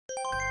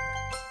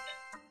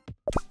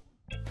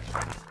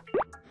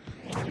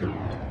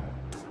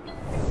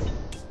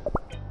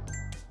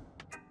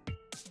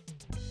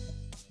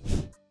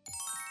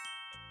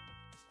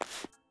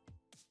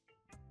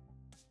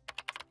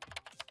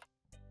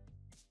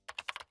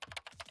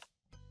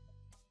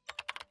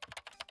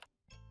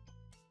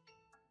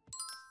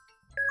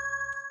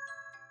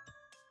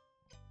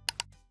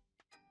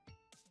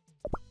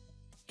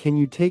Can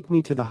you take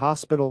me to the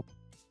hospital?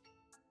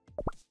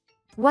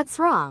 What's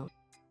wrong?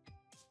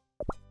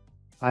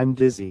 I'm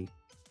dizzy.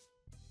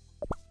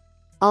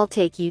 I'll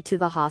take you to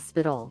the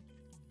hospital.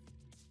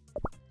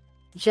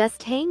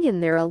 Just hang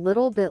in there a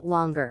little bit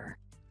longer.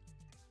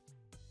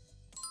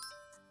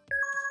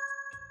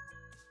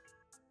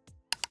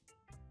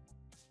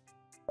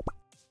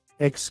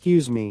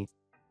 Excuse me.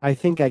 I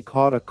think I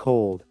caught a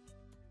cold.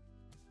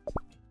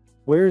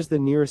 Where's the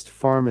nearest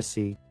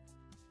pharmacy?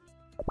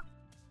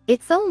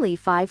 It's only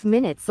 5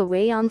 minutes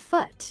away on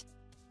foot.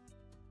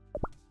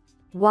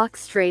 Walk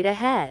straight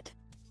ahead.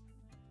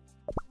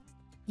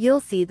 You'll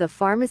see the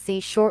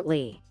pharmacy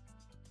shortly.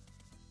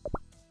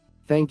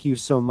 Thank you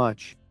so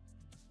much.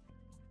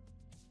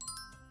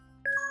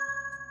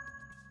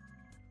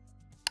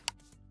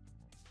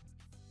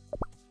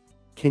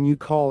 Can you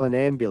call an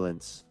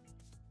ambulance?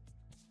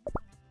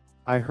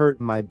 I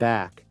hurt my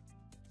back.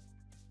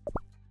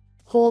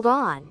 Hold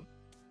on.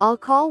 I'll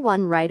call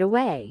one right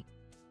away.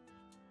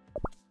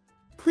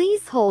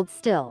 Please hold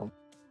still.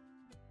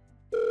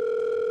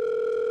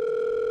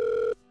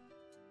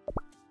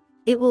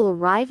 It will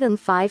arrive in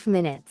 5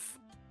 minutes.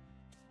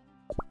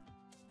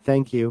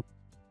 Thank you.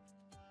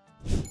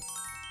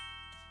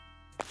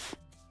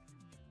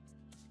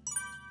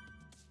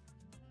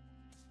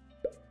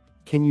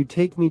 Can you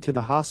take me to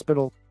the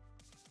hospital?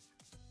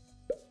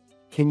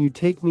 Can you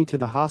take me to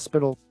the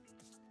hospital?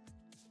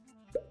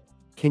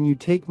 Can you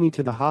take me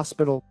to the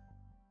hospital?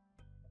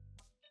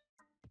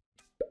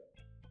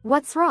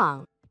 What's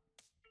wrong?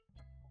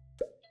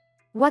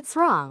 What's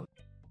wrong?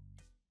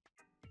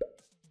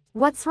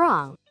 What's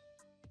wrong?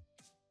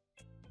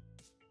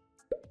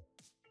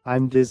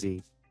 I'm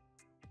dizzy.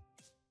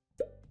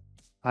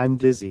 I'm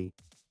dizzy.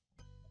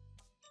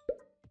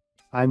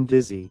 I'm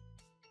dizzy.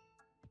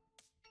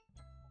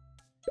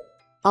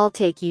 I'll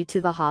take you to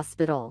the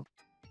hospital.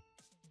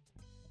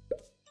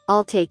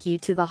 I'll take you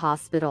to the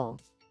hospital.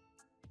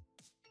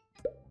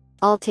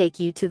 I'll take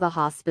you to the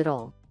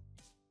hospital.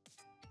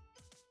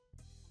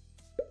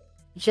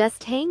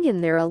 Just hang in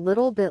there a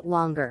little bit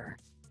longer.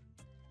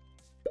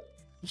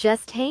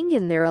 Just hang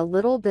in there a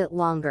little bit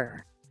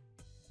longer.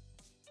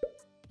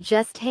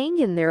 Just hang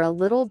in there a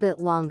little bit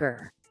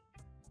longer.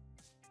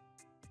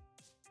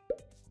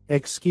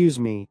 Excuse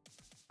me.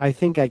 I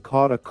think I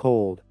caught a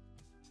cold.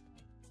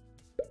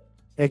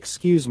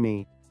 Excuse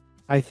me.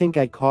 I think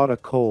I caught a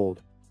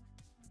cold.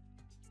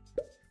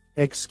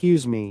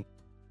 Excuse me.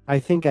 I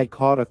think I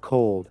caught a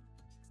cold.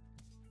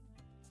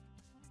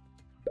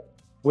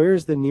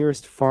 Where's the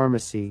nearest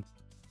pharmacy?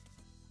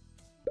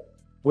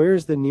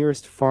 Where's the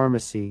nearest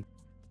pharmacy?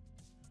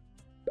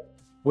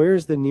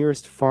 Where's the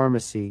nearest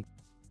pharmacy?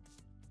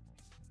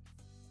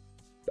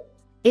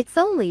 It's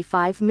only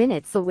 5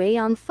 minutes away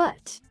on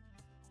foot.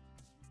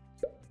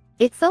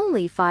 It's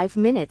only 5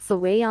 minutes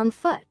away on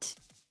foot.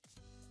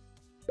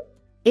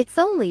 It's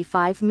only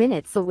 5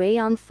 minutes away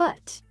on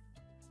foot.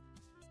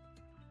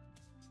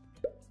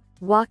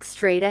 Walk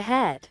straight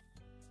ahead.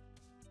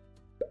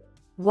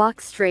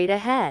 Walk straight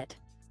ahead.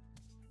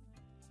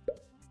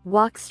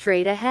 Walk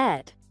straight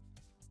ahead.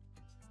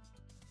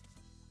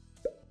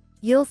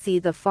 You'll see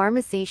the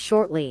pharmacy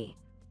shortly.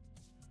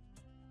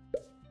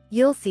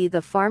 You'll see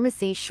the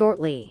pharmacy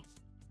shortly.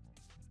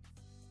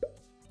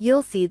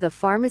 You'll see the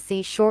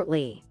pharmacy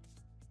shortly.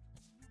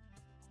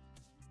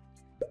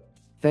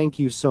 Thank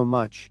you so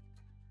much.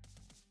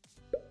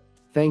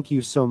 Thank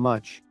you so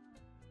much.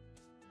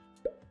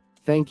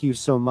 Thank you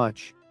so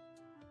much.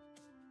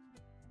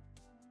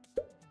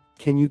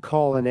 Can you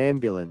call an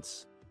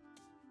ambulance?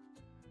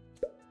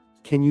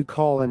 Can you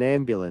call an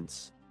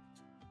ambulance?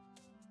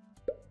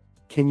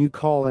 Can you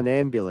call an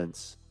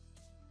ambulance?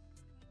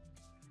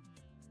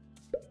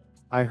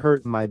 I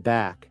hurt my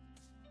back.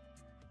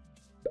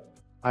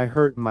 I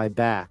hurt my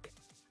back.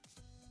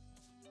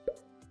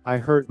 I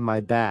hurt my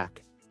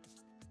back.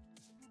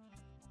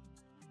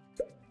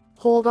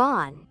 Hold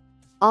on.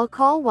 I'll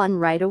call one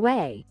right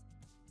away.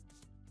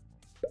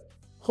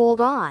 Hold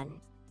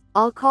on.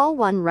 I'll call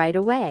one right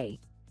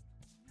away.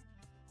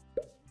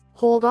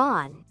 Hold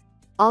on.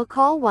 I'll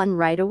call one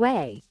right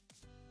away.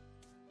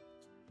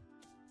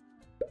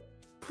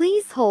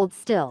 Please hold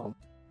still.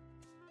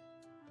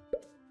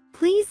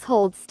 Please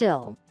hold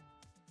still.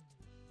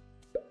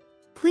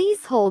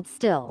 Please hold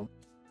still.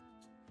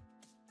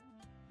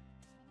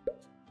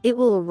 It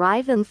will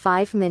arrive in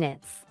 5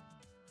 minutes.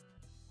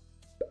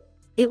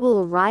 It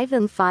will arrive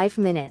in 5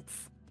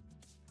 minutes.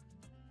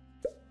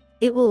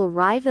 It will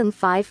arrive in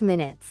 5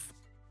 minutes.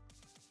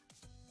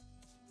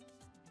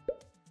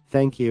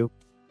 Thank you.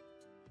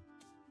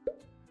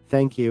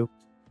 Thank you.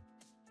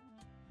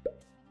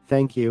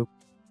 Thank you.